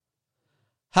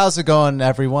How's it going,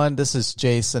 everyone? This is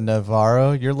Jason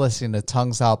Navarro. You're listening to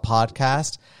Tongues Out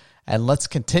Podcast, and let's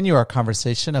continue our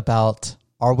conversation about,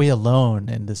 are we alone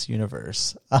in this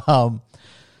universe?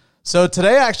 So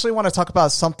today I actually want to talk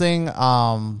about something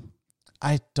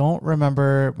I don't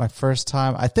remember my first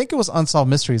time. I think it was Unsolved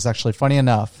Mysteries, actually, funny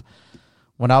enough.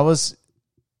 When I was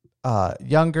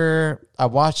younger, I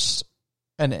watched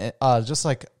just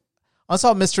like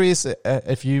Unsolved Mysteries.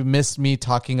 If you missed me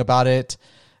talking about it,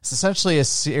 it's essentially a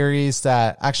series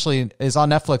that actually is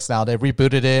on Netflix now. They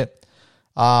rebooted it.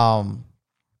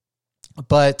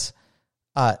 But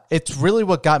it's really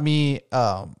what got me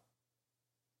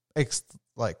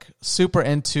super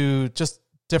into just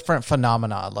different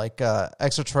phenomena like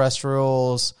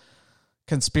extraterrestrials,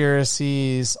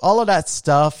 conspiracies, all of that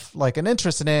stuff, like an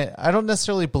interest in it. I don't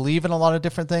necessarily believe in a lot of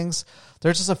different things.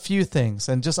 There's just a few things.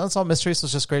 And just Unsolved Mysteries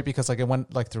was just great because like it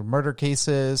went like through murder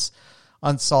cases,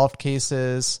 unsolved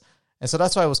cases, and so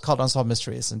that's why it was called Unsolved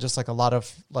Mysteries. And just like a lot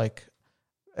of like,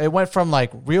 it went from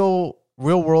like real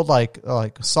world like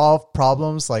solved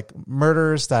problems, like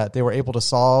murders that they were able to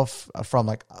solve from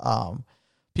like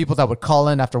people that would call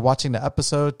in after watching the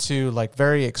episode, to like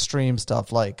very extreme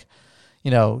stuff like, you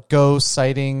know, ghost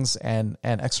sightings and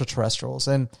extraterrestrials.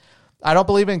 And I don't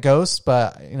believe in ghosts,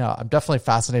 but you know, I'm definitely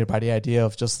fascinated by the idea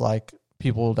of just like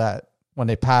people that when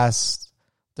they pass,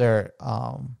 they're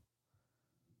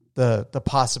the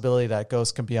possibility that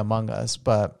ghosts can be among us.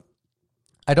 But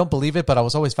I don't believe it, but I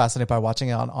was always fascinated by watching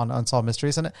it on Unsolved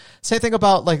Mysteries. And same thing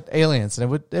about like aliens,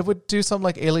 and it would do some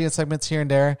like alien segments here and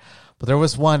there. But there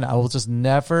was one I will just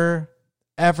never,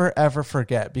 ever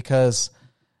forget because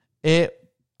it,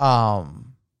 I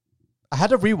had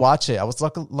to rewatch it. I was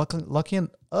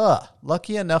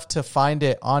lucky enough to find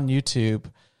it on YouTube,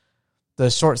 the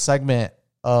short segment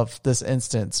of this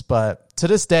instance. But to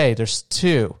this day, there's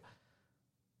two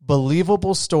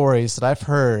believable stories that I've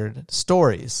heard.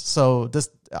 So this,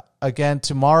 again,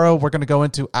 tomorrow we're going to go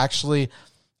into actually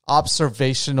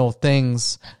observational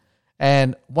things.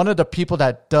 And one of the people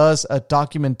that does a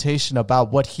documentation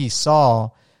about what he saw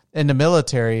in the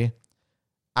military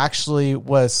actually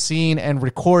was seen and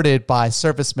recorded by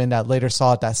servicemen that later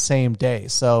saw it that same day.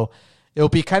 So it'll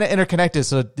be kind of interconnected.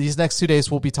 So these next 2 days,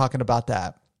 we'll be talking about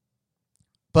that.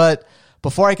 But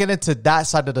before I get into that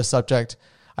side of the subject,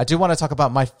 I do want to talk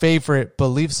about my favorite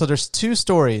belief. So there's two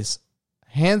stories,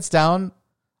 hands down,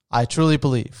 I truly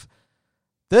believe.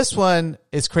 This one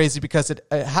is crazy because it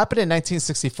happened in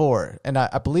 1964. And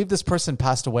I believe this person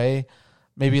passed away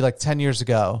maybe like 10 years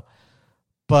ago.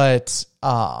 But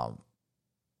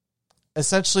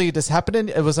essentially, this happened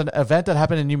it was an event that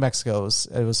happened in New Mexico.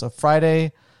 It was a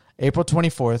Friday, April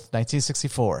 24th,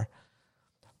 1964.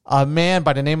 A man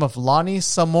by the name of Lonnie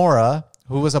Zamora,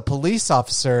 who was a police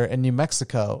officer in New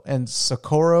Mexico, in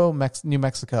Socorro, New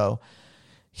Mexico,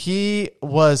 he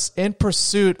was in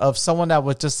pursuit of someone that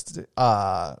would just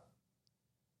someone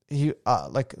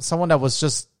that was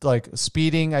just like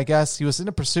speeding, I guess. He was in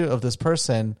a pursuit of this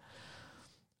person.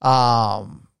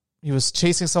 He was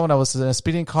chasing someone that was in a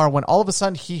speeding car when all of a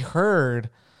sudden he heard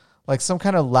like some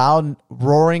kind of loud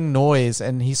roaring noise,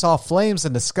 and he saw flames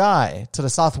in the sky to the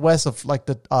southwest of like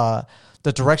the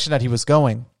direction that he was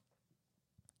going.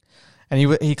 And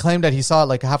he claimed that he saw it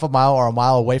like half a mile or a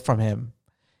mile away from him.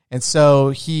 And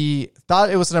so he thought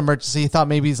it was an emergency. He thought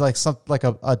maybe he's like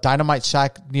a dynamite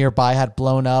shack nearby had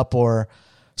blown up or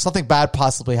something bad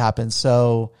possibly happened.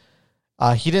 So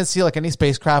he didn't see like any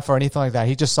spacecraft or anything like that.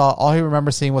 He just saw, all he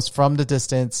remembered seeing was from the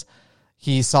distance,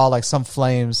 he saw like some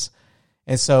flames.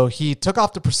 And so he took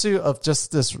off the pursuit of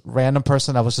just this random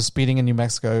person that was just speeding in New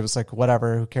Mexico. It was like,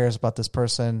 whatever, who cares about this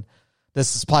person?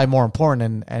 This is probably more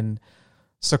important. And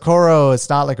Socorro, it's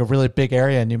not like a really big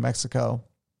area in New Mexico.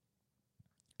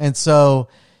 And so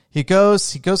he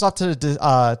goes off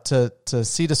to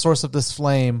see the source of this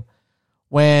flame.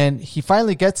 When he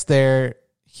finally gets there,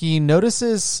 he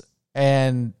notices,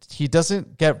 and he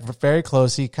doesn't get very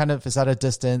close. He kind of is at a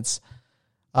distance.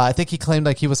 I think he claimed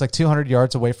like he was like 200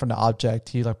 yards away from the object.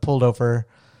 He like pulled over.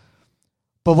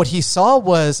 But what he saw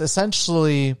was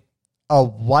essentially a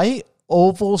white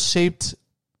oval shaped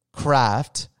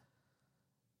craft.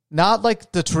 Not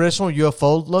like the traditional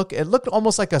UFO look. It looked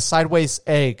almost like a sideways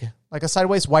egg, like a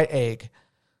sideways white egg.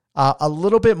 A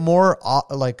little bit more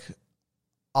like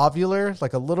ovular,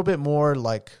 like a little bit more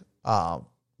like a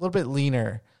little bit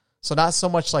leaner. So not so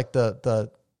much like the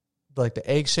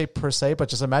egg shape per se, but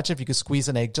just imagine if you could squeeze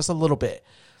an egg just a little bit.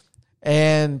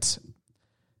 And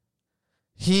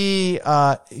he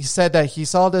said that he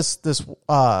saw this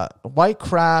white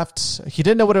craft. He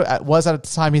didn't know what it was at the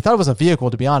time. He thought it was a vehicle,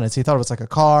 to be honest. He thought it was like a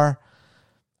car.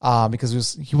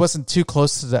 because he wasn't too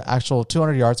close to the actual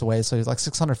 200 yards away, so he was like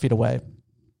 600 feet away.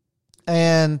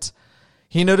 And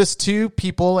he noticed two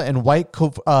people in white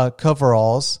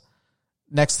coveralls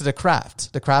next to the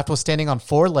craft. The craft was standing on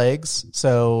four legs,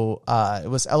 so it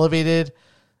was elevated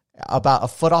about a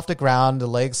foot off the ground. The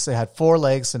legs, it had four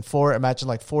legs and imagine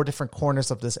like four different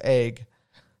corners of this egg,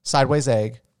 sideways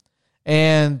egg.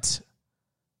 And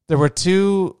there were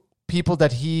two people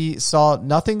that he saw.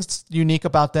 Nothing's unique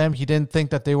about them. He didn't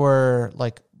think that they were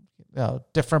like,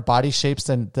 different body shapes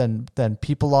than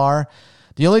people are.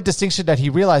 The only distinction that he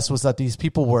realized was that these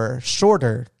people were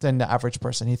shorter than the average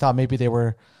person. He thought maybe they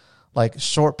were like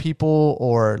short people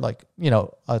or like,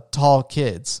 tall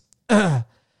kids.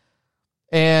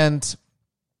 And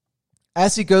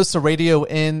as he goes to radio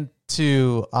in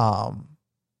to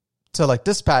like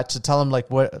dispatch to tell him like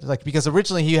what, like, because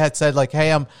originally he had said like,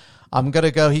 hey, I'm going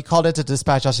to go. He called into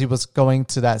dispatch as he was going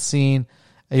to that scene.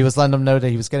 He was letting them know that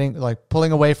he was getting like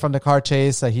pulling away from the car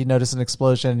chase, that he noticed an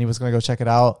explosion and he was going to go check it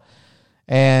out.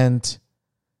 And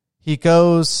he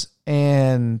goes,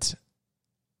 and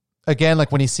again,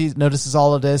 like when he notices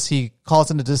all of this, he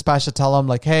calls into dispatch to tell him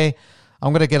like, hey,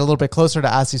 I'm going to get a little bit closer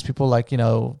to ask these people, like, did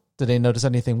they notice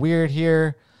anything weird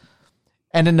here?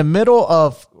 And in the middle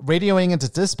of radioing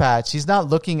into dispatch, he's not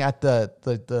looking at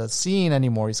the scene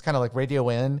anymore. He's kind of like radio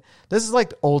in. This is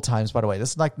like old times, by the way.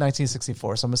 This is like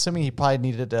 1964. So I'm assuming he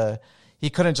probably he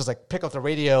couldn't just like pick up the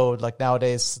radio like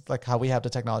nowadays, like how we have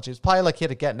the technology. It's probably like he had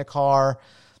to get in the car,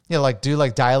 like do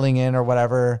like dialing in or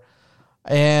whatever.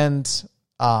 And,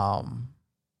 or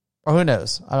who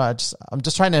knows? I'm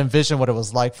just trying to envision what it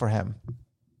was like for him.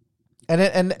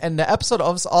 And the episode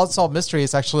of Unsolved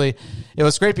Mysteries, actually, it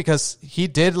was great because he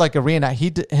did like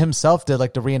himself did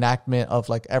like the reenactment of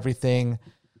like everything.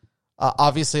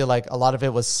 Obviously, like a lot of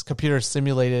it was computer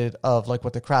simulated of like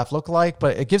what the craft looked like,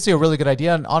 but it gives you a really good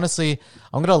idea. And honestly,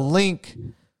 I'm gonna link.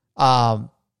 I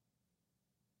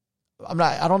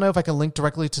don't know if I can link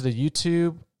directly to the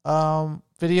YouTube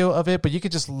video of it, but you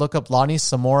could just look up Lonnie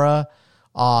Samora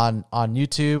on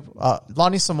YouTube.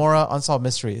 Lonnie Samora Unsolved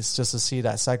Mysteries, just to see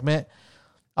that segment.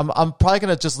 I'm probably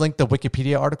gonna just link the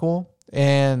Wikipedia article.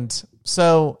 And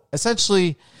so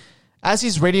essentially, as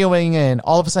he's radioing in,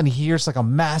 all of a sudden he hears like a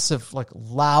massive, like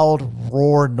loud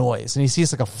roar noise, and he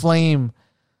sees like a flame,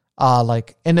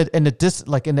 like in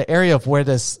the area of where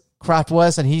this craft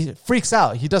was, and he freaks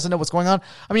out. He doesn't know what's going on.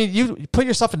 I mean, you put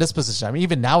yourself in this position. I mean,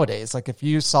 even nowadays, like if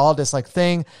you saw this like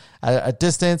thing at a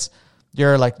distance,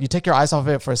 you're like, you take your eyes off of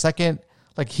it for a second.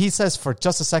 Like he says, for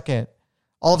just a second,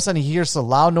 all of a sudden he hears a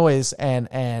loud noise,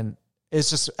 and it's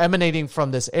just emanating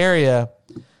from this area.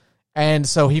 And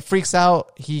so he freaks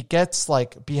out. He gets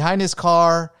like behind his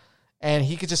car, and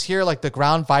he could just hear like the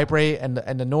ground vibrate, and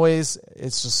the noise.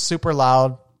 It's just super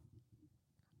loud.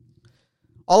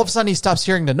 All of a sudden he stops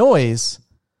hearing the noise.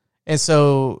 And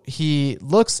so he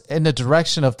looks in the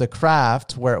direction of the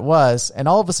craft where it was. And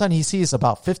all of a sudden he sees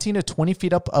about 15 to 20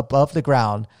 feet up above the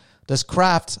ground, this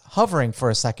craft hovering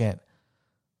for a second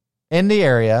in the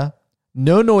area.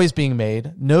 No noise being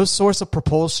made, no source of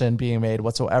propulsion being made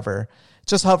whatsoever.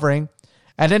 Just hovering,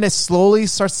 and then it slowly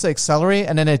starts to accelerate,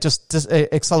 and then it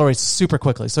accelerates super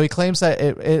quickly. So he claims that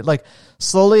it like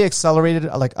slowly accelerated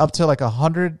like up to like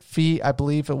 100 feet, I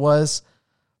believe it was.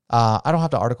 I don't have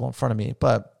the article in front of me,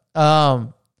 but I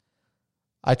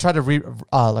try to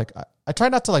I try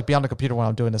not to like be on the computer when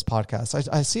I'm doing this podcast.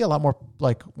 I see a lot more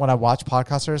like when I watch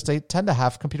podcasters, they tend to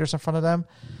have computers in front of them,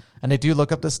 and they do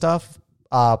look up this stuff.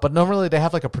 But normally they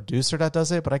have like a producer that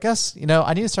does it. But I guess,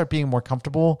 I need to start being more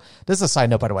comfortable. This is a side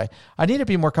note, by the way. I need to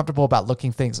be more comfortable about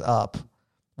looking things up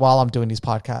while I'm doing these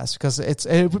podcasts, because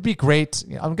it would be great.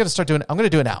 I'm going to do it now. I'm going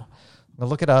to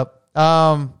look it up.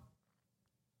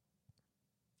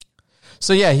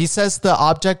 So yeah, he says the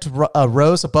object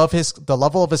rose above the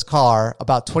level of his car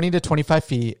about 20 to 25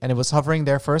 feet, and it was hovering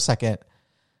there for a second.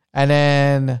 And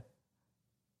then,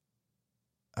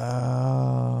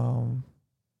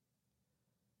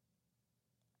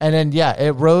 yeah,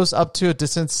 it rose up to a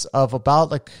distance of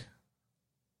about like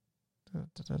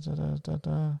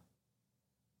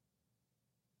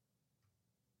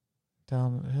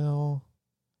downhill.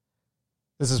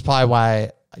 This is probably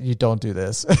why you don't do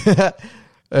this.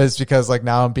 It's because like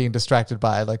now I'm being distracted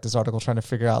by like this article trying to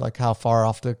figure out like how far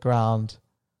off the ground.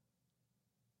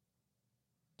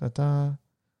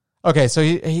 Okay, so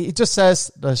he just says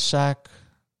the shack.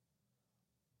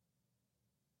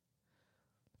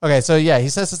 Okay, so yeah, he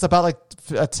says it's about like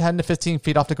 10 to 15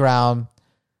 feet off the ground.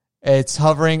 It's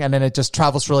hovering, and then it just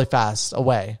travels really fast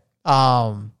away.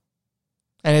 And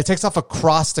it takes off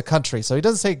across the country. So he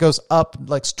doesn't say it goes up,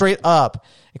 like straight up.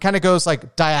 It kind of goes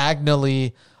like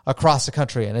diagonally across the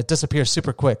country, and it disappears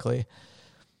super quickly.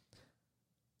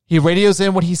 He radios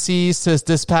in what he sees to his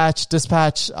dispatch.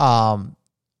 One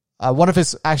of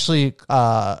his, actually,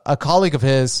 a colleague of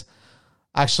his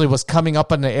actually was coming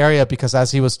up in the area because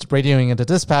as he was radioing into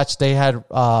dispatch, they had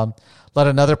let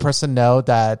another person know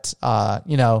that,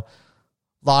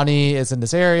 Lonnie is in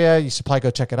this area. You should probably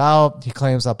go check it out. He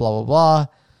claims that blah, blah, blah.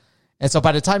 And so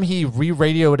by the time he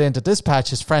re-radioed into dispatch,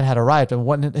 his friend had arrived. And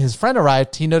when his friend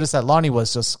arrived, he noticed that Lonnie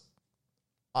was just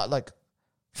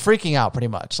freaking out pretty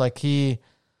much. Like he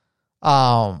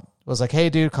was like,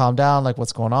 hey, dude, calm down. Like,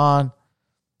 what's going on?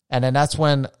 And then that's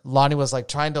when Lonnie was like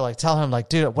trying to like tell him like,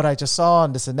 dude, what I just saw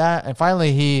and this and that. And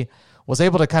finally he was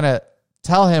able to kind of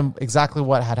tell him exactly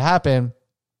what had happened.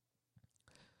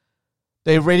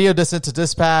 They radioed this into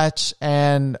dispatch,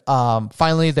 and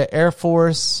finally the Air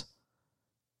Force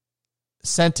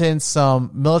sent in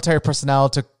some military personnel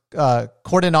to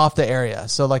cordon off the area.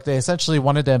 So like they essentially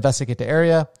wanted to investigate the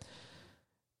area.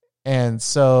 And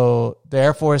so the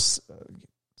Air Force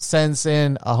sends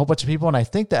in a whole bunch of people, and I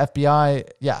think the FBI,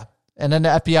 and then the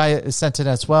FBI is sent in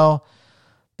as well.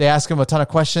 They ask him a ton of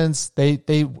questions.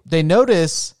 They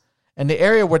notice in the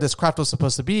area where this craft was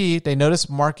supposed to be, they noticed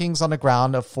markings on the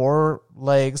ground of 4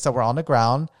 legs that were on the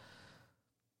ground.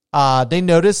 They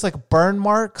noticed like burn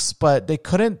marks, but they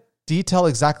couldn't detail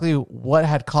exactly what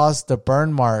had caused the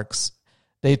burn marks.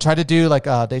 They tried to do like,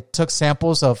 they took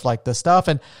samples of like the stuff,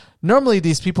 and normally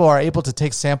these people are able to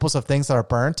take samples of things that are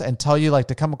burnt and tell you like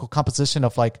the chemical composition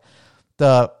of like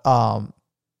the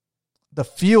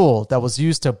fuel that was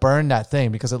used to burn that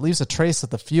thing, because it leaves a trace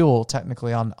of the fuel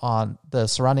technically on the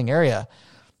surrounding area.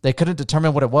 They couldn't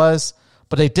determine what it was,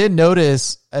 but they did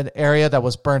notice an area that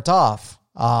was burnt off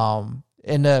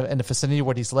in the vicinity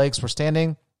where these legs were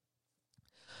standing.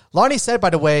 Lonnie said, by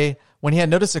the way, when he had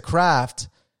noticed the craft,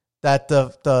 that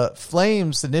the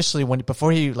flames initially,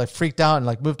 before he like freaked out and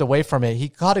like moved away from it, he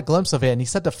caught a glimpse of it, and he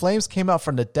said the flames came out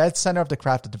from the dead center of the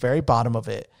craft at the very bottom of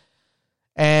it.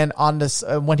 And on this,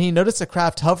 when he noticed the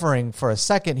craft hovering for a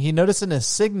second, he noticed an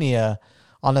insignia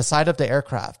on the side of the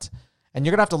aircraft. And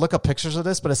you're gonna have to look up pictures of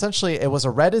this, but essentially it was a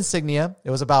red insignia.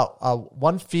 It was about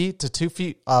 1 feet to 2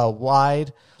 feet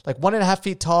wide, like 1.5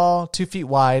 feet tall, 2 feet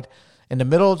wide, in the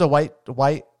middle of the white.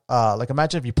 Like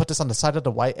imagine if you put this on the side of the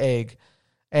white egg.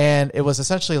 And it was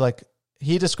essentially like,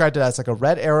 he described it as like a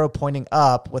red arrow pointing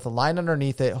up with a line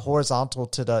underneath it horizontal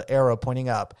to the arrow pointing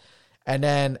up. And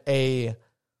then a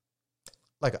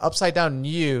like upside down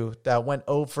U that went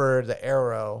over the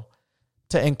arrow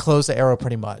to enclose the arrow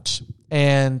pretty much.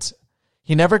 And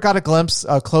he never got a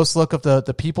close look of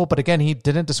the people. But again, he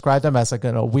didn't describe them as like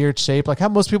in a weird shape, like how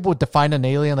most people would define an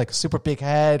alien, like a super big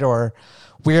head or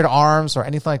weird arms or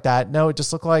anything like that. No, it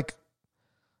just looked like,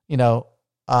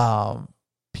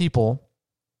 people.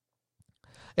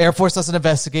 Air Force does an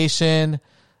investigation.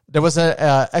 There was an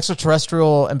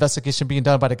extraterrestrial investigation being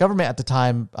done by the government at the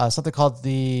time, something called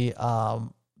the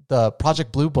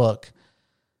Project Blue Book.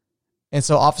 And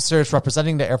so officers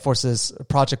representing the Air Force's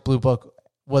Project Blue Book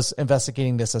was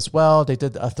investigating this as well. They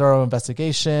did a thorough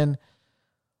investigation.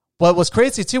 What was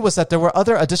crazy too was that there were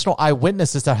other additional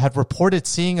eyewitnesses that had reported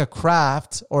seeing a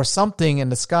craft or something in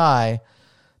the sky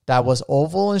that was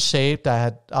oval in shape,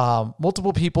 that had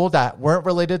multiple people that weren't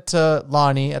related to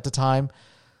Lonnie at the time,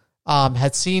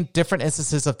 had seen different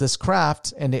instances of this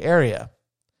craft in the area.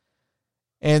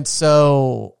 And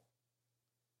so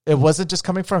it wasn't just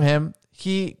coming from him.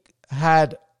 He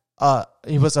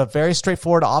was a very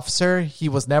straightforward officer. He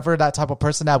was never that type of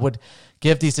person that would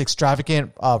give these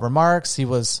extravagant remarks. He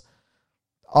was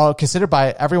considered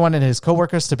by everyone and his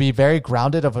coworkers to be very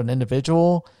grounded of an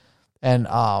individual, and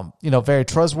very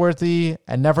trustworthy,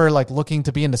 and never like looking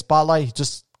to be in the spotlight. He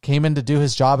just came in to do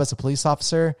his job as a police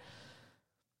officer.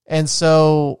 And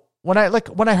so when I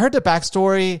heard the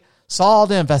backstory, saw all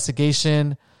the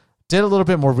investigation, did a little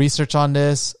bit more research on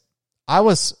this, I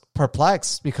was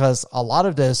perplexed because a lot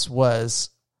of this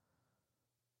was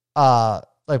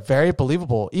like very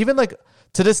believable. Even like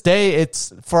to this day,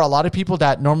 it's for a lot of people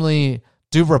that normally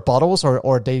do rebuttals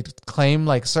or they claim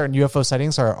like certain UFO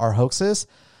sightings are hoaxes.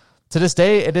 To this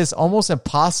day, it is almost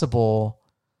impossible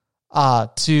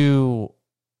to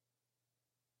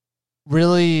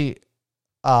really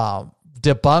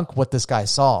debunk what this guy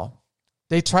saw.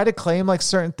 They try to claim like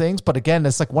certain things, but again,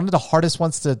 it's like one of the hardest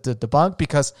ones to debunk,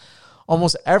 because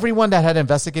almost everyone that had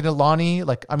investigated Lonnie,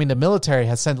 the military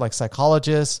has sent like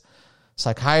psychologists,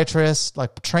 psychiatrists,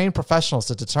 like trained professionals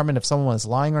to determine if someone is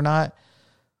lying or not.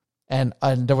 And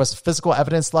there was physical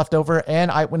evidence left over,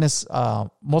 and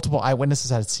multiple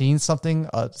eyewitnesses had seen something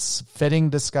fitting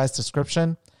this guy's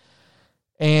description.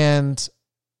 And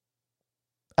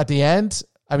at the end,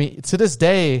 I mean, to this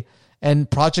day, and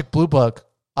Project Blue Book,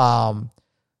 it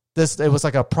was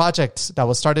like a project that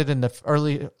was started in the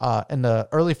early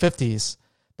 50s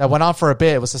that went on for a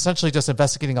bit. It was essentially just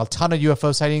investigating a ton of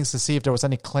UFO sightings to see if there was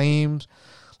any claims,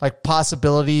 like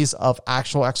possibilities of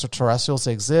actual extraterrestrials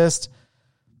to exist.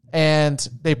 And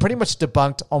they pretty much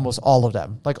debunked almost all of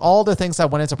them. Like all the things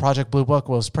that went into Project Blue Book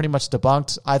was pretty much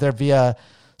debunked either via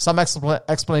some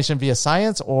explanation via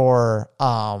science or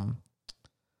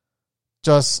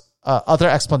just other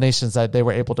explanations that they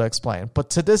were able to explain.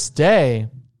 But to this day,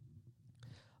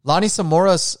 Lonnie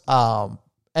Samura's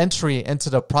entry into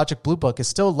the Project Blue Book is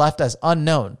still left as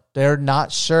unknown. They're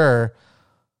not sure.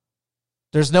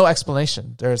 There's no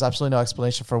explanation. There's absolutely no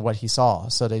explanation for what he saw.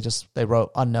 So they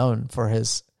wrote unknown for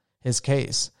his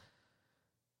case.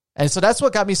 And so that's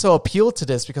what got me so appealed to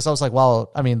this, because I was like, well,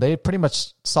 I mean, they pretty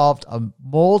much solved a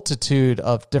multitude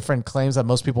of different claims that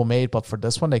most people made, but for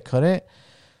this one, they couldn't.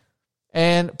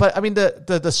 But I mean,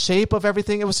 the shape of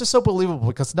everything, it was just so believable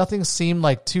because nothing seemed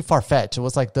like too far-fetched. It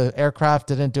was like the aircraft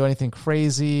didn't do anything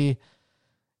crazy.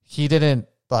 He didn't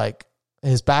like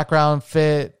his background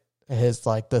fit his,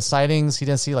 like the sightings. He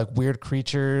didn't see like weird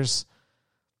creatures.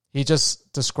 He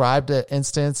just described the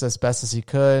instance as best as he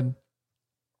could.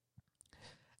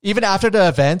 Even after the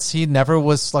events, he never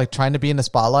was like trying to be in the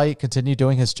spotlight, continue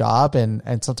doing his job.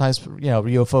 And sometimes,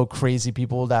 UFO crazy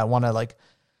people that want to like,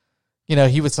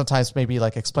 he would sometimes maybe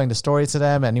like explain the story to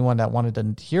them, anyone that wanted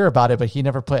to hear about it, but he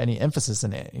never put any emphasis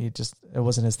in it. It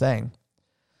wasn't his thing.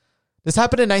 This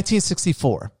happened in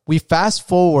 1964. We fast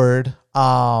forward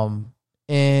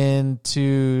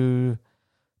into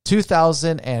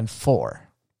 2004.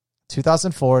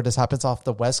 2004, this happens off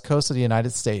the west coast of the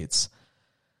United States.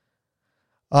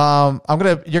 You're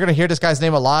gonna hear this guy's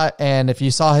name a lot, and if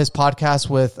you saw his podcast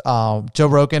with Joe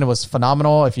Rogan, it was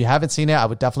phenomenal. If you haven't seen it, I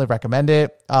would definitely recommend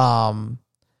it. A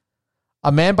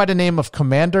man by the name of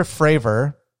Commander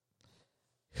Fravor,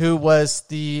 who was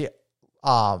the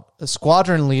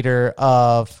squadron leader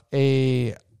of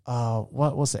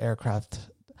what was the aircraft?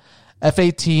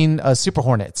 F-18 Super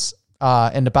Hornets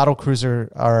in the battle cruiser,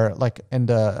 or like in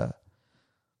the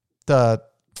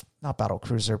not battle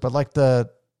cruiser, but like in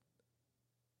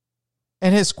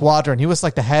his squadron. He was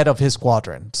like the head of his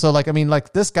squadron. So like, I mean,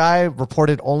 like this guy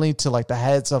reported only to like the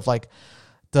heads of like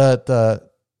the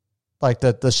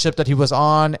ship that he was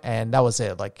on. And that was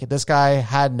it. Like this guy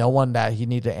had no one that he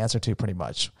needed to answer to pretty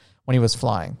much when he was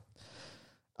flying.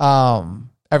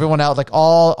 Everyone out, like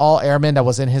all airmen that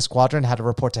was in his squadron had to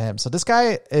report to him. So this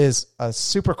guy is a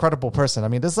super credible person. I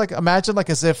mean, this is like, imagine like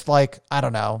as if like, I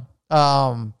don't know.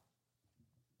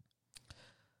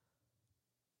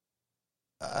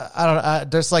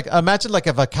 There's like, imagine like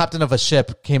if a captain of a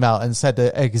ship came out and said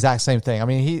the exact same thing. I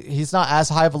mean, he's not as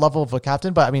high of a level of a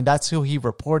captain, but I mean, that's who he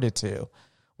reported to,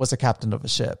 was a captain of a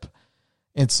ship.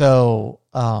 And so,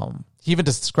 he even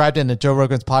described it in the Joe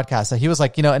Rogan's podcast that he was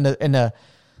like, in the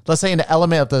let's say in the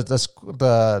element of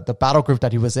the battle group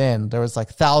that he was in, there was like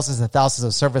thousands and thousands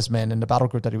of servicemen in the battle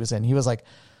group that he was in. He was like,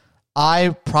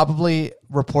 I probably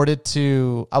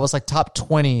I was like top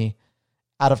 20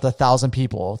 out of the 1,000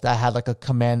 people that had like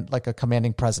a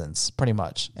commanding presence pretty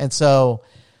much. And so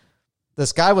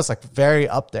this guy was like very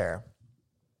up there.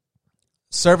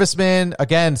 Serviceman,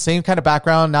 again, same kind of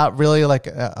background, not really like,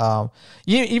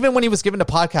 even when he was given the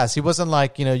podcast, he wasn't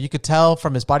like, you could tell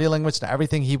from his body language and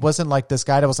everything. He wasn't like this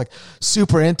guy that was like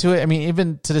super into it. I mean,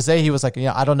 even to this day, he was like,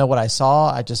 I don't know what I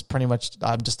saw. I'm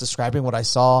just describing what I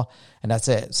saw and that's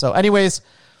it. So anyways,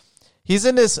 he's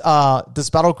in this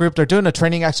battle group. They're doing the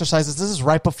training exercises. This is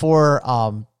right before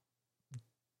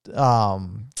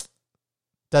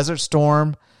Desert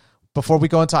Storm, before we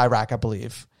go into Iraq, I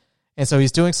believe. And so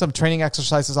he's doing some training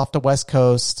exercises off the West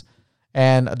Coast,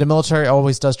 and the military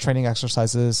always does training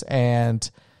exercises.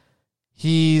 And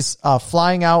he's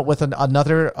flying out with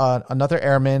another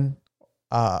airman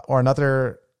or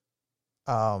another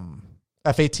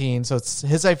F-18. So it's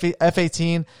his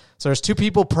F-18. So there's 2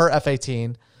 people per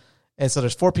F-18. And so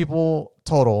there's 4 people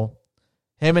total.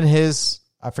 Him and his,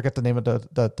 I forget the name of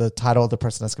the title of the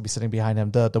person that's going to be sitting behind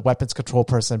him, the weapons control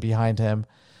person behind him,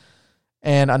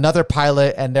 and another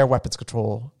pilot and their weapons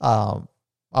control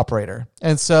operator.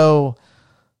 And so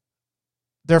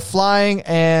they're flying,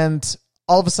 and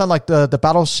all of a sudden, like the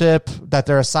battleship that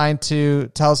they're assigned to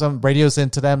tells them, radios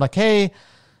into them, like, hey,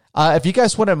 if you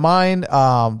guys wouldn't mind,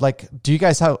 like, do you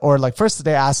guys have, or like first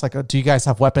they ask, like, do you guys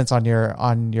have weapons on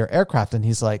your aircraft? And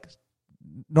he's like,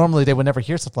 normally they would never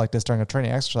hear something like this during a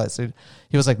training exercise. So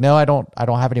he was like, no, I don't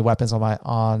have any weapons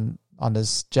on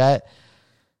this jet.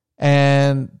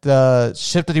 And the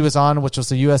ship that he was on, which was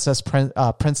the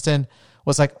USS Princeton,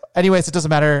 was like, anyways, it doesn't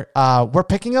matter. We're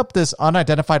picking up this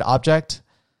unidentified object.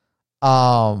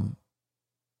 Not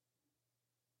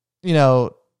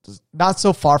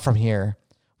so far from here.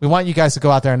 We want you guys to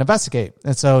go out there and investigate.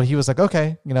 And so he was like,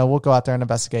 okay, we'll go out there and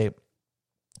investigate.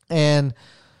 And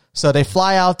so they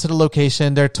fly out to the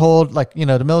location. They're told, like,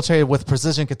 the military with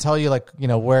precision could tell you, like,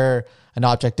 where an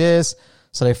object is.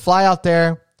 So they fly out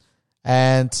there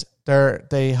and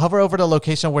they hover over the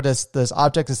location where this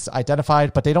object is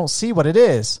identified, but they don't see what it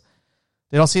is.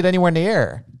 They don't see it anywhere in the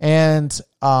air. And,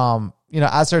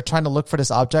 as they're trying to look for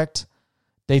this object,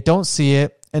 they don't see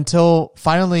it until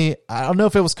finally, I don't know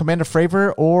if it was Commander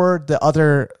Fravor or the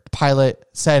other pilot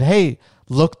said, hey,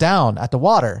 look down at the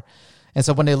water. And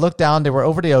so when they looked down, they were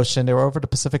over the ocean. They were over the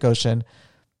Pacific Ocean.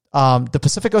 The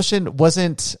Pacific Ocean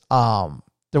wasn't,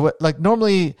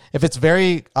 normally if it's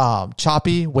very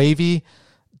choppy, wavy,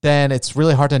 then it's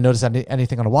really hard to notice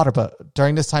anything on the water. But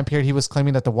during this time period, he was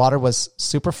claiming that the water was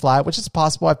super flat, which is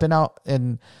possible. I've been out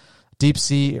in deep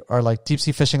sea or like deep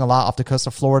sea fishing a lot off the coast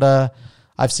of Florida.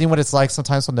 I've seen what it's like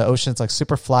sometimes when the ocean's like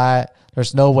super flat.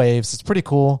 There's no waves. It's pretty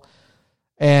cool.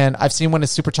 And I've seen when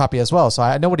it's super choppy as well. So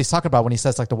I know what he's talking about when he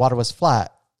says like the water was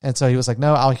flat. And so he was like,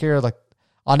 no, out here, like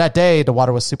on that day, the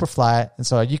water was super flat. And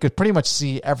so you could pretty much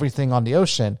see everything on the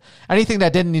ocean. Anything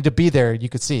that didn't need to be there, you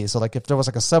could see. So like if there was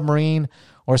like a submarine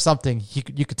or something,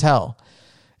 you could tell.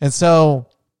 And so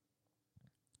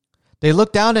they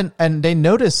look down and they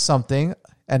notice something.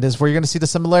 And this is where you're going to see the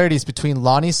similarities between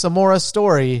Lonnie Samora's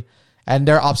story and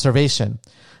their observation.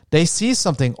 They see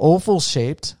something oval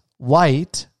shaped,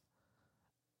 white,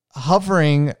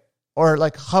 hovering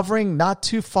not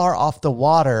too far off the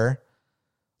water,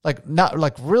 like not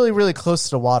like really, really close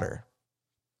to the water.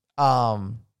 But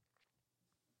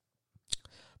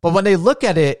when they look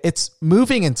at it, it's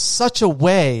moving in such a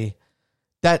way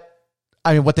that,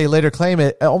 what they later claim,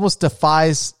 it almost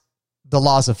defies the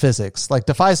laws of physics, like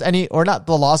defies any, or not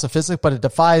the laws of physics, but it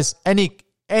defies any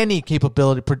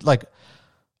capability, like,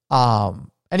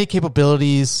 any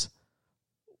capabilities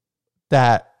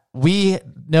that we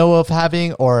know of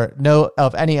having or know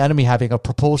of any enemy having, a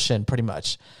propulsion, pretty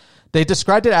much. They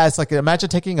described it as like, imagine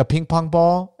taking a ping pong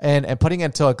ball and putting it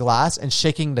into a glass and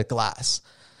shaking the glass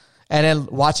and then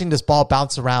watching this ball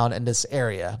bounce around in this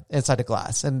area inside the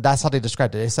glass. And that's how they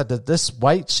described it. They said that this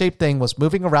white shaped thing was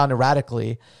moving around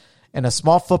erratically in a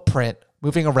small footprint,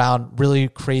 moving around really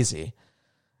crazy.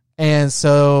 And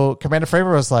so Commander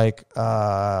Fravor was like,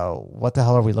 what the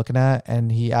hell are we looking at?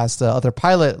 And he asked the other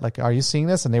pilot, like, are you seeing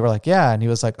this? And they were like, yeah. And he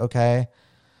was like, okay.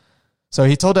 So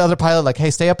he told the other pilot, like, hey,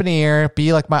 stay up in the air,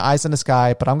 be like my eyes in the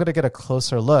sky, but I'm going to get a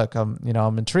closer look. I'm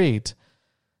intrigued.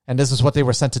 And this is what they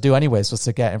were sent to do anyways, was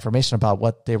to get information about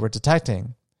what they were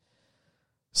detecting.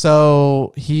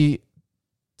 So he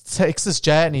takes his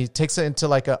jet and he takes it into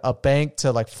like a bank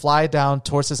to like fly down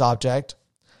towards his object.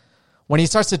 When he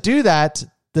starts to do that,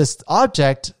 this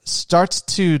object starts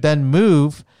to then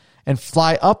move and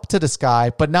fly up to the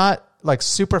sky, but not like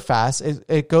super fast.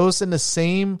 It goes in the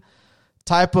same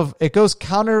type of, it goes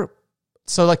counter.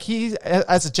 So like he,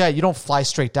 as a jet, you don't fly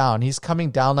straight down. He's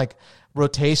coming down like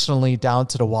rotationally down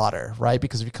to the water, right?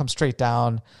 Because if you come straight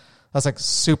down, that's like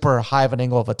super high of an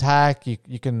angle of attack.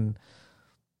 You can,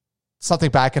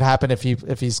 something bad could happen if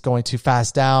he's going too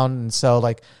fast down. And so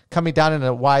like coming down in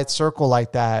a wide circle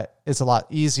like that is a lot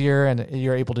easier and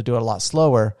you're able to do it a lot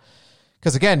slower.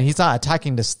 Because again, he's not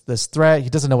attacking this threat. He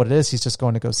doesn't know what it is. He's just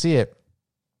going to go see it.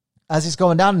 As he's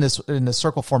going down in this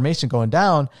circle formation going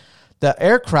down, the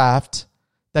aircraft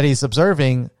that he's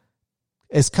observing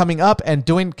is coming up and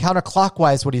doing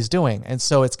counterclockwise what he's doing. And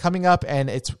so it's coming up and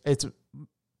it's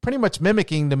pretty much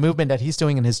mimicking the movement that he's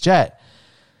doing in his jet.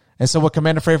 And so what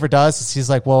Commander Fravor does is he's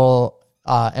like, well,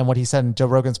 and what he said in Joe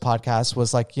Rogan's podcast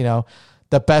was like,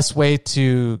 the best way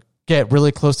to get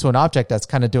really close to an object that's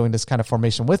kind of doing this kind of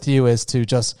formation with you is to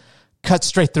just cut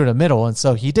straight through the middle. And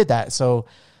so he did that. So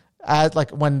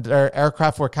when their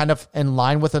aircraft were kind of in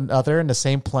line with another in the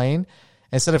same plane,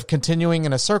 instead of continuing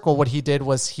in a circle, what he did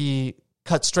was he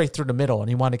cut straight through the middle and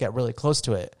he wanted to get really close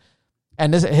to it.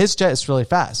 And his jet is really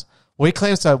fast. Well, he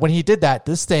claims that when he did that,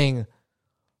 this thing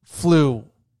flew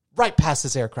right past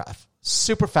his aircraft,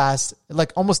 super fast,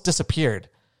 like almost disappeared.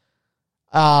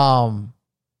 And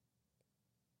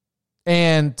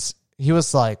he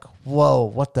was like, whoa,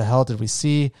 what the hell did we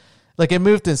see? Like it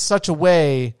moved in such a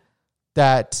way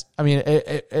that,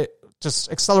 it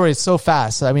just accelerated so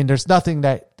fast. There's nothing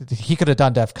that he could have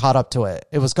done to have caught up to it.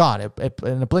 It was gone.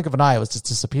 In a blink of an eye, it was just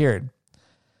disappeared.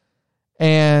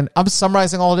 And I'm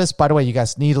summarizing all of this. By the way, you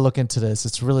guys need to look into this.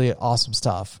 It's really awesome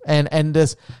stuff. And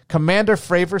this Commander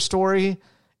Fravor story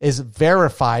is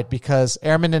verified because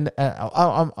airmen, and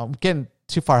I'm getting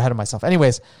too far ahead of myself.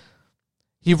 Anyways,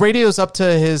 he radios up to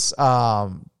his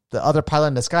the other pilot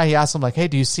in the sky. He asks him like, "Hey,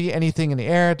 do you see anything in the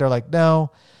air?" They're like,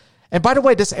 "No." And by the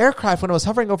way, this aircraft, when it was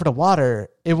hovering over the water,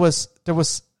 there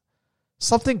was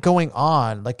something going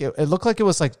on. Like it looked like it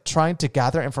was like trying to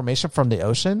gather information from the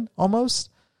ocean almost.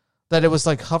 That it was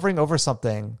like hovering over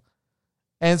something.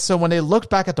 And so when they looked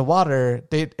back at the water,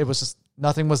 it was just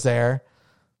nothing was there.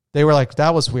 They were like,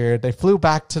 that was weird. They flew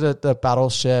back to the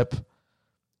battleship.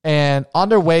 And on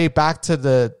their way back to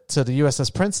the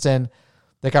USS Princeton,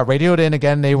 they got radioed in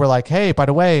again. They were like, hey, by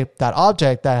the way, that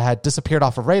object that had disappeared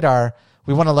off of radar,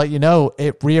 we want to let you know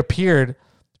it reappeared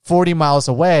 40 miles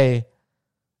away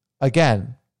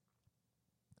again.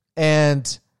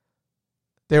 And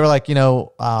they were like,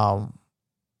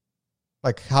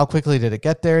 like how quickly did it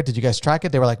get there? Did you guys track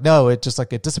it? They were like, no, it just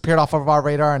like it disappeared off of our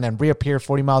radar and then reappeared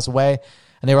 40 miles away.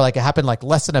 And they were like, it happened like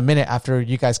less than a minute after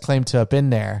you guys claimed to have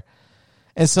been there.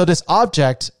 And so this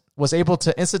object was able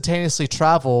to instantaneously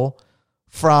travel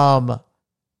from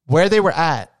where they were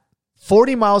at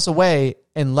 40 miles away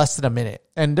in less than a minute.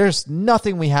 And there's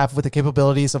nothing we have with the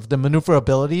capabilities of the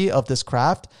maneuverability of this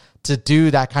craft to do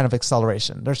that kind of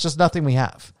acceleration. There's just nothing we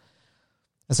have.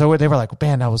 And so they were like,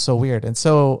 man, that was so weird. And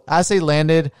so as they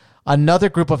landed, another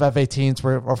group of F-18s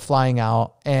were flying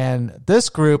out. And this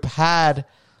group had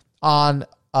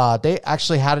they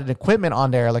actually had an equipment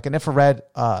on there, like an infrared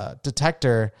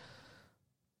detector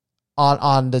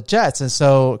on the jets. And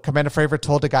so Commander Fravor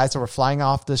told the guys that were flying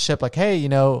off the ship, like, hey,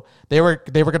 they were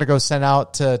going to go send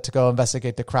out to go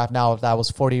investigate the craft now that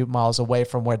was 40 miles away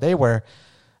from where they were.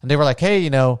 And they were like, hey,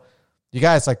 you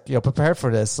guys prepare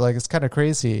for this. Like, it's kind of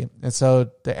crazy. And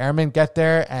so the airmen get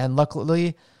there, and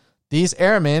luckily these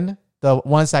airmen, the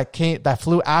ones that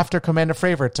flew after Commander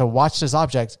Fravor to watch this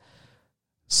object,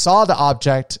 saw the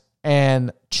object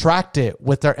and tracked it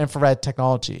with their infrared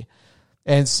technology.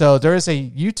 And so there is a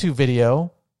YouTube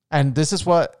video, and this is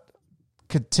what,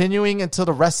 continuing until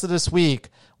the rest of this week,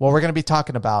 what we're going to be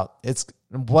talking about. It's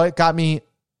what got me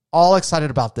all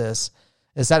excited about this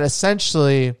is that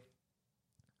essentially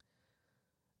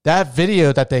that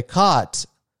video that they caught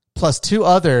plus two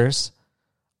others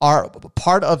are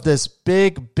part of this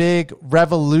big, big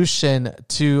revolution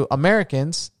to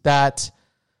Americans that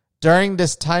during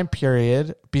this time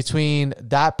period between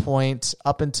that point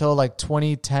up until like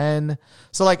 2010,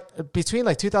 so like between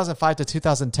like 2005 to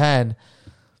 2010,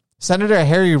 Senator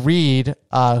Harry Reid,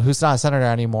 who's not a senator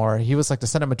anymore, he was like the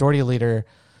Senate Majority Leader,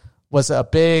 was a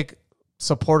big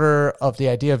supporter of the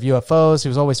idea of UFOs. He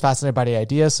was always fascinated by the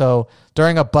idea. So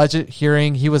during a budget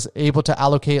hearing, he was able to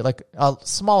allocate like a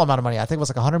small amount of money. I think it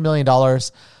was like $100 million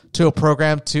to a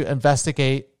program to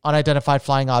investigate unidentified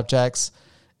flying objects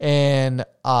in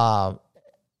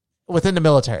within the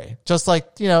military. Just like,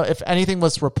 if anything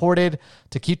was reported,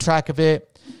 to keep track of it.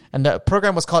 And the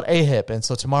program was called AHIP. And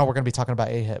so tomorrow we're going to be talking about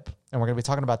AHIP, and we're going to be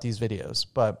talking about these videos.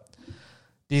 But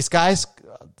these guys,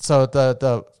 so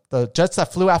the jets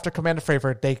that flew after Commander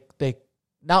Fravor, they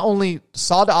not only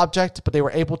saw the object, but they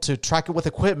were able to track it with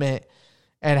equipment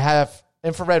and have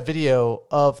infrared video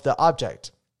of the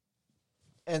object.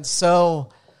 And so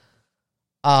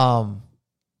AHIP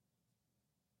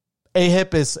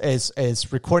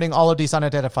is recording all of these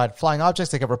unidentified flying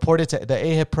objects. They get reported to the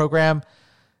AHIP program.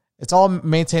 It's all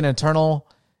maintained internal,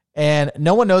 and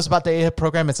no one knows about the AHIP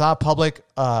program. It's not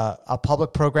a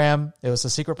public program. It was a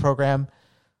secret program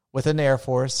within the Air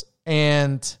Force.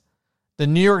 And the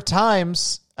New York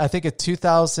Times, I think in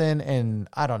 2014,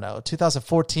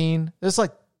 it was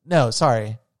like,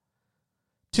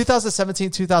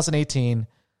 2017, 2018,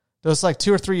 it was like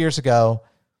 2 or 3 years ago,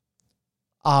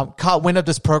 caught wind of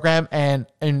this program and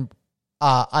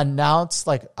announced,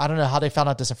 like, I don't know how they found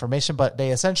out this information, but they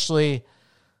essentially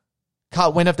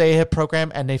caught wind of the AHIP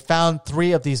program, and they found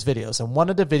 3 of these videos. And one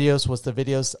of the videos was the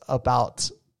videos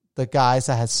about the guys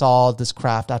that had saw this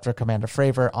craft after Commander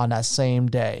Fravor on that same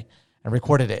day and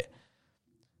recorded it.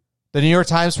 The New York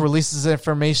Times releases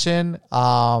information. This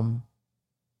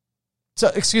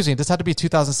had to be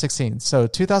 2016. So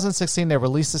 2016, they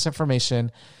released this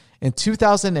information. In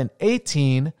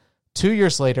 2018, 2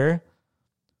 years later,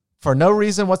 for no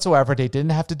reason whatsoever, they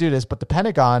didn't have to do this, but the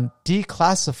Pentagon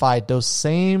declassified those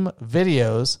same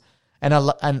videos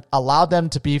and allowed them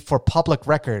to be for public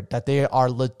record, that they are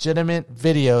legitimate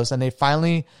videos. And they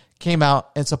finally came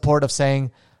out in support of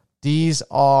saying these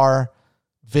are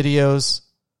videos,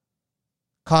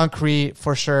 concrete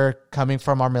for sure, coming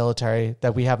from our military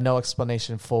that we have no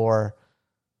explanation for,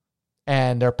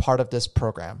 and they're part of this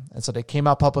program. And so they came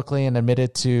out publicly and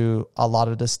admitted to a lot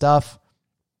of this stuff.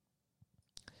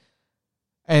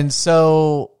 And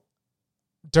so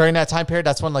during that time period,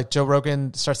 that's when like Joe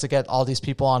Rogan starts to get all these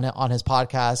people on his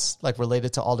podcast, like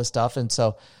related to all this stuff. And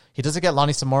so he doesn't get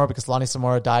Lonnie Samora because Lonnie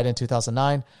Samora died in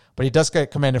 2009, but he does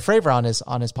get Commander Fravor on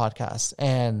his podcast.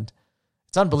 And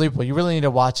it's unbelievable. You really need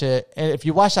to watch it. And if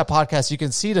you watch that podcast, you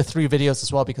can see the 3 videos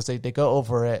as well because they go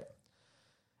over it.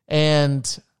 And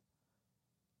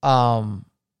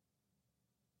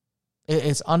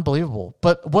it's unbelievable.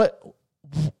 But what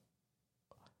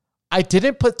I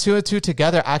didn't put 2 and 2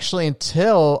 together actually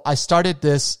until I started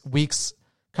this week's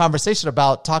conversation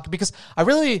about talking, because I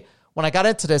really, when I got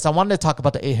into this, I wanted to talk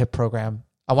about the AHIP program.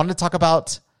 I wanted to talk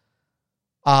about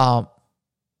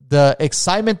the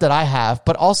excitement that I have,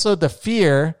 but also the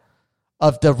fear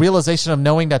of the realization of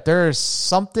knowing that there is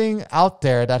something out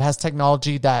there that has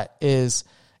technology that is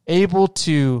able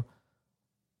to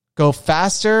go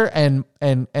faster and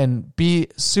be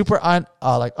super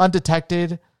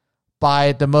undetected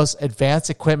by the most advanced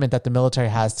equipment that the military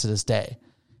has to this day.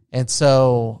 And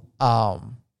so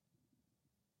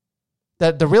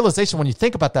that the realization when you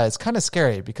think about that is kind of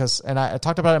scary because, and I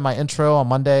talked about it in my intro on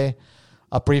Monday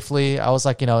briefly. I was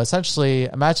like, essentially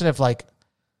imagine if like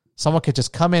someone could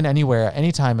just come in anywhere,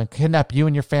 anytime and kidnap you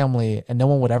and your family and no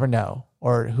one would ever know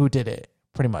or who did it.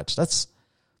 Pretty much. That's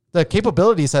the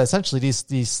capabilities that essentially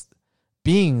these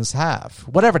beings have,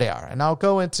 whatever they are. And I'll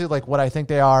go into like what I think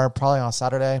they are probably on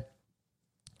Saturday.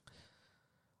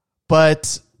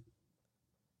 But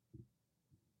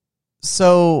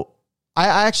so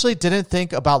I actually didn't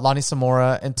think about Lonnie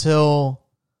Samora until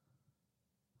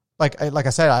like I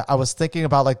said, I was thinking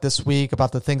about like this week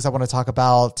about the things I want to talk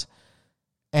about.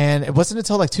 And it wasn't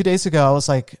until like 2 days ago, I was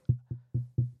like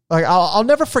I'll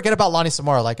never forget about Lonnie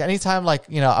Samora. Like anytime,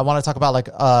 like, I want to talk about like,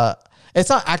 it's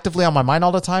not actively on my mind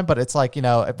all the time, but it's like,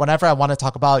 whenever I want to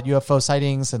talk about UFO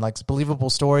sightings and like believable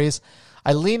stories,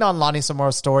 I lean on Lonnie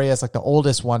Samora's story as like the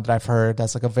oldest one that I've heard.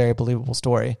 That's like a very believable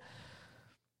story.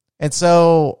 And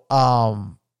so,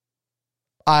 I'm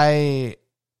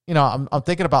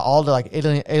thinking about all the like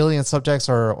alien subjects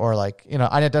or like,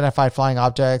 unidentified flying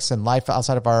objects and life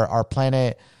outside of our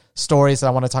planet stories that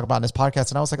I want to talk about in this podcast.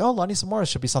 And I was like, oh, Lonnie Samora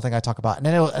should be something I talk about. And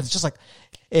then it's just like,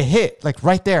 it hit like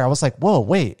right there. I was like, whoa,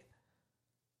 wait.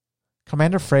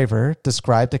 Commander Fravor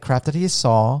described the craft that he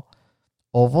saw,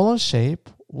 oval in shape,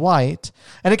 white.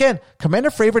 And again, Commander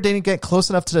Fravor didn't get close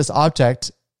enough to this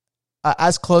object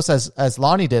as close as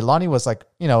Lonnie did. Lonnie was like,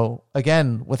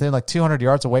 again, within like 200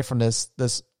 yards away from this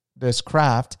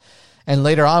craft. And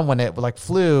later on when it like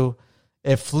flew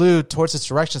towards its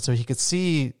direction so he could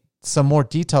see some more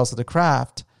details of the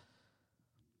craft.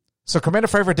 So Commander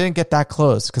Fravor didn't get that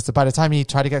close because by the time he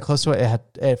tried to get close to it, it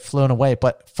had flown away.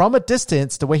 But from a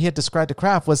distance, the way he had described the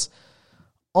craft was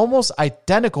almost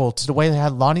identical to the way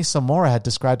that Lonnie Samora had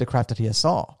described the craft that he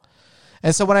saw.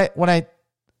 And so when I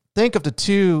think of the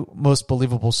 2 most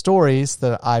believable stories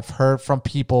that I've heard from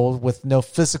people with no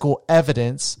physical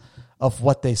evidence of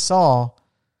what they saw,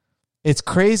 it's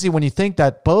crazy when you think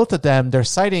that both of them, their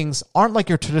sightings aren't like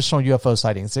your traditional UFO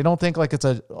sightings. They don't think like it's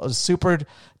a super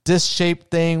disc-shaped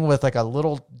thing with like a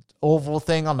little oval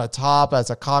thing on the top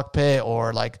as a cockpit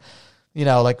or like,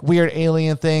 like weird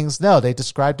alien things. No, they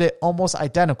described it almost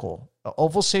identical. An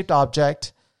oval-shaped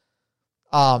object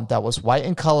that was white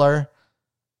in color,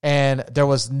 and there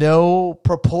was no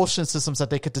propulsion systems that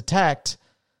they could detect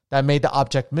that made the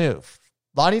object move.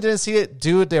 Lonnie didn't see it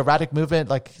do the erratic movement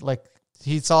like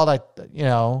he saw that,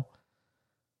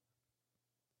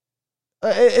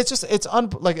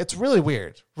 it's really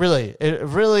weird. Really. It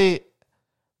really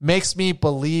makes me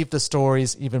believe the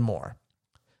stories even more.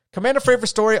 Commander Fravor's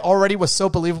story already was so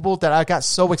believable that I got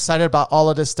so excited about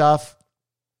all of this stuff.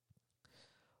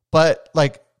 But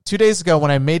like 2 days ago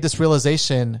when I made this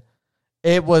realization,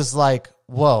 it was like,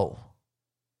 whoa.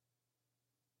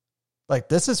 Like,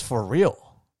 this is for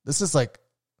real. This is like,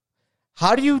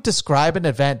 how do you describe an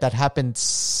event that happened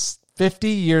 50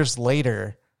 years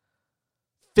later?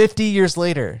 50 years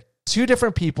later, 2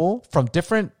 different people from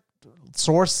different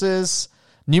sources,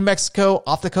 New Mexico,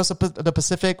 off the coast of the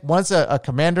Pacific. One's a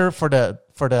commander for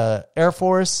the Air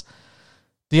Force.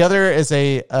 The other is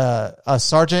a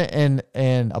sergeant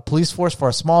in a police force for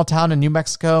a small town in New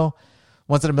Mexico.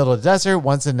 One's in the middle of the desert.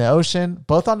 One's in the ocean.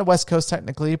 Both on the West Coast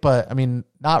technically, but I mean,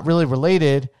 not really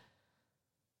related.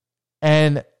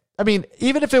 And I mean,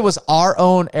 even if it was our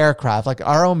own aircraft, like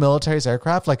our own military's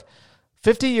aircraft, like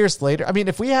 50 years later, I mean,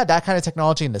 if we had that kind of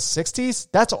technology in the 60s,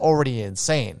 that's already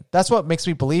insane. That's what makes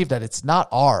me believe that it's not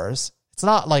ours. It's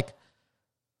not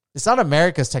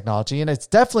America's technology, and it's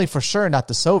definitely for sure not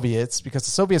the Soviets, because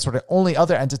the Soviets were the only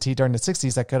other entity during the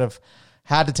 60s that could have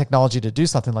had the technology to do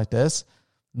something like this.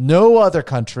 No other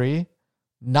country,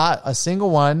 Not a single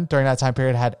one during that time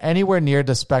period had anywhere near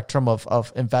the spectrum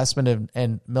of investment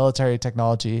in military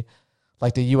technology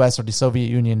like the US or the Soviet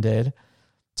Union did.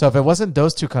 So if it wasn't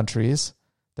those two countries,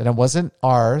 then it wasn't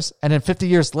ours. And then 50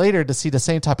 years later, to see the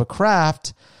same type of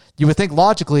craft, you would think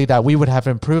logically that we would have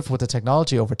improved with the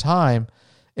technology over time.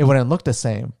 It wouldn't look the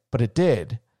same, but it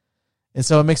did. And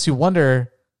so it makes you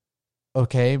wonder,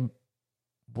 okay,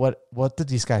 what did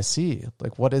these guys see?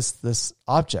 Like, what is this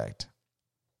object?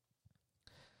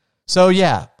 So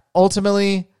yeah,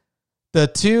 ultimately, the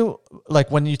two,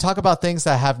 like when you talk about things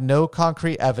that have no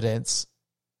concrete evidence,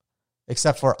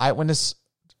 except for eyewitness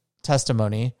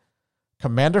testimony,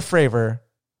 Commander Fravor,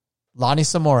 Lonnie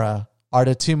Zamora are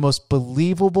the two most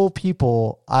believable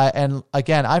people. And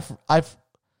again, I've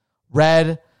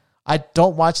read. I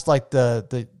don't watch like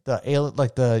the alien,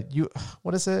 like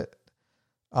what is it?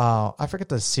 I forget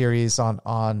the series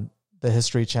on the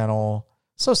History Channel.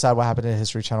 So sad what happened to the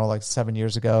History Channel like 7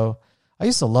 years ago. I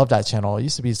used to love that channel. It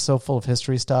used to be so full of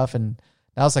history stuff, and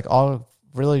now it's like all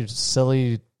really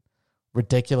silly,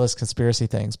 ridiculous conspiracy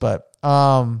things. But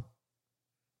I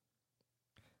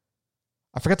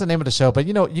forget the name of the show, but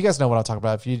you guys know what I'm talking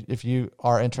about. If you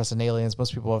are interested in aliens,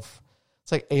 most people have.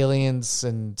 It's like Aliens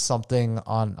and something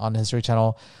on the History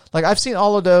Channel. Like I've seen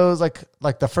all of those,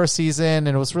 like the first season,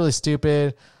 and it was really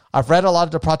stupid. I've read a lot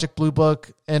of the Project Blue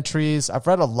Book entries. I've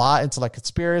read a lot into like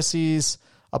conspiracies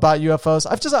about UFOs.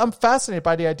 I'm fascinated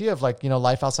by the idea of like,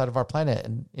 life outside of our planet.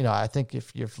 And, I think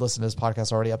if you've listened to this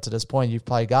podcast already up to this point, you've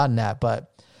probably gotten that. But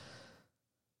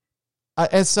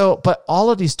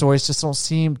all of these stories just don't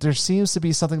seem, there seems to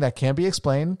be something that can be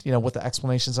explained, with the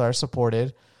explanations that are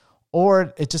supported,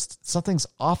 or it just, something's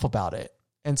off about it.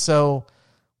 And so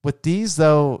with these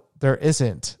though, there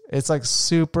isn't. It's like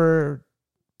super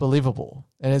believable.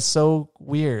 And it's so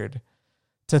weird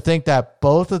to think that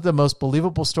both of the most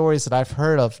believable stories that I've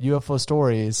heard of UFO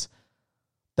stories,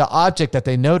 the object that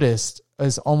they noticed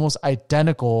is almost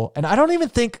identical. And I don't even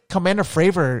think Commander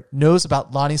Fravor knows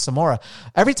about Lonnie Zamora.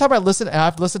 Every time I listen, and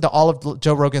I've listened to all of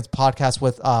Joe Rogan's podcasts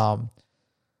with,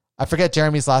 I forget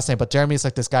Jeremy's last name, but Jeremy's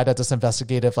like this guy that does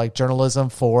investigative like journalism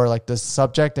for like this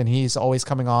subject. And he's always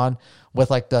coming on with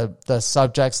like the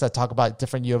subjects that talk about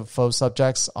different UFO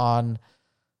subjects on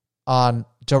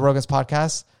Joe Rogan's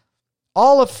podcast.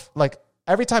 All of like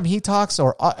every time he talks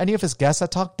or any of his guests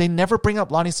that talk, they never bring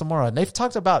up Lonnie Zamora. And they've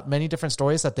talked about many different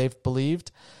stories that they've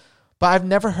believed, but I've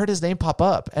never heard his name pop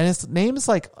up. And his name is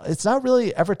like, it's not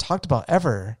really ever talked about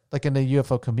ever, like in the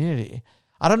UFO community.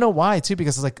 I don't know why too,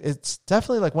 because it's like, it's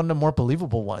definitely like one of the more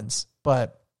believable ones,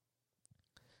 but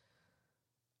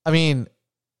I mean,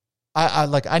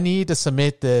 I need to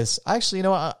submit this. Actually,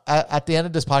 at the end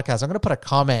of this podcast, I'm going to put a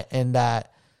comment in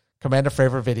that Commander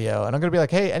Fravor video, and I'm going to be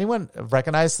like, hey, anyone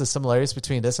recognize the similarities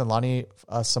between this and Lonnie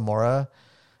Zamora?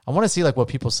 I want to see like what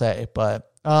people say,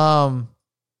 but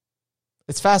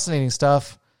it's fascinating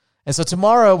stuff. And so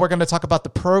tomorrow we're going to talk about the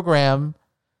program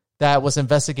that was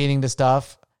investigating this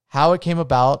stuff, how it came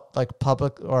about, like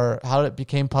public, or how it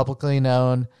became publicly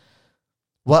known,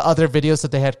 what other videos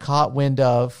that they had caught wind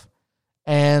of,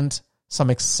 and some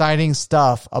exciting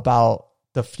stuff about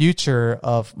the future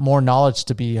of more knowledge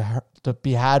to be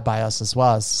had by us as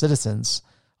well as citizens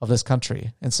of this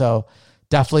country. And so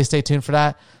definitely stay tuned for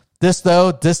that.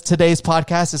 Today's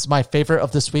podcast is my favorite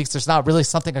of this week's. There's not really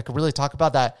something I could really talk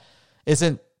about that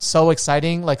isn't so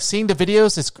exciting. Like seeing the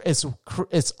videos,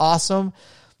 it's awesome.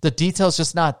 The detail's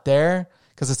just not there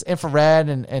because it's infrared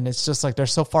and it's just like they're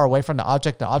so far away from the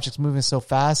object. The object's moving so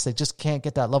fast. They just can't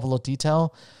get that level of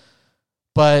detail.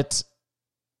 But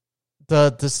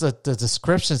the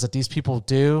descriptions that these people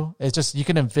do, it's just, you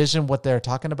can envision what they're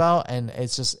talking about, and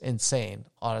it's just insane,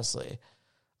 honestly.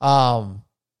 But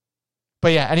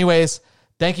yeah, anyways,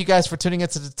 thank you guys for tuning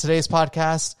into today's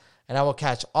podcast, and I will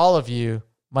catch all of you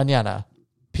mañana.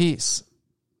 Peace.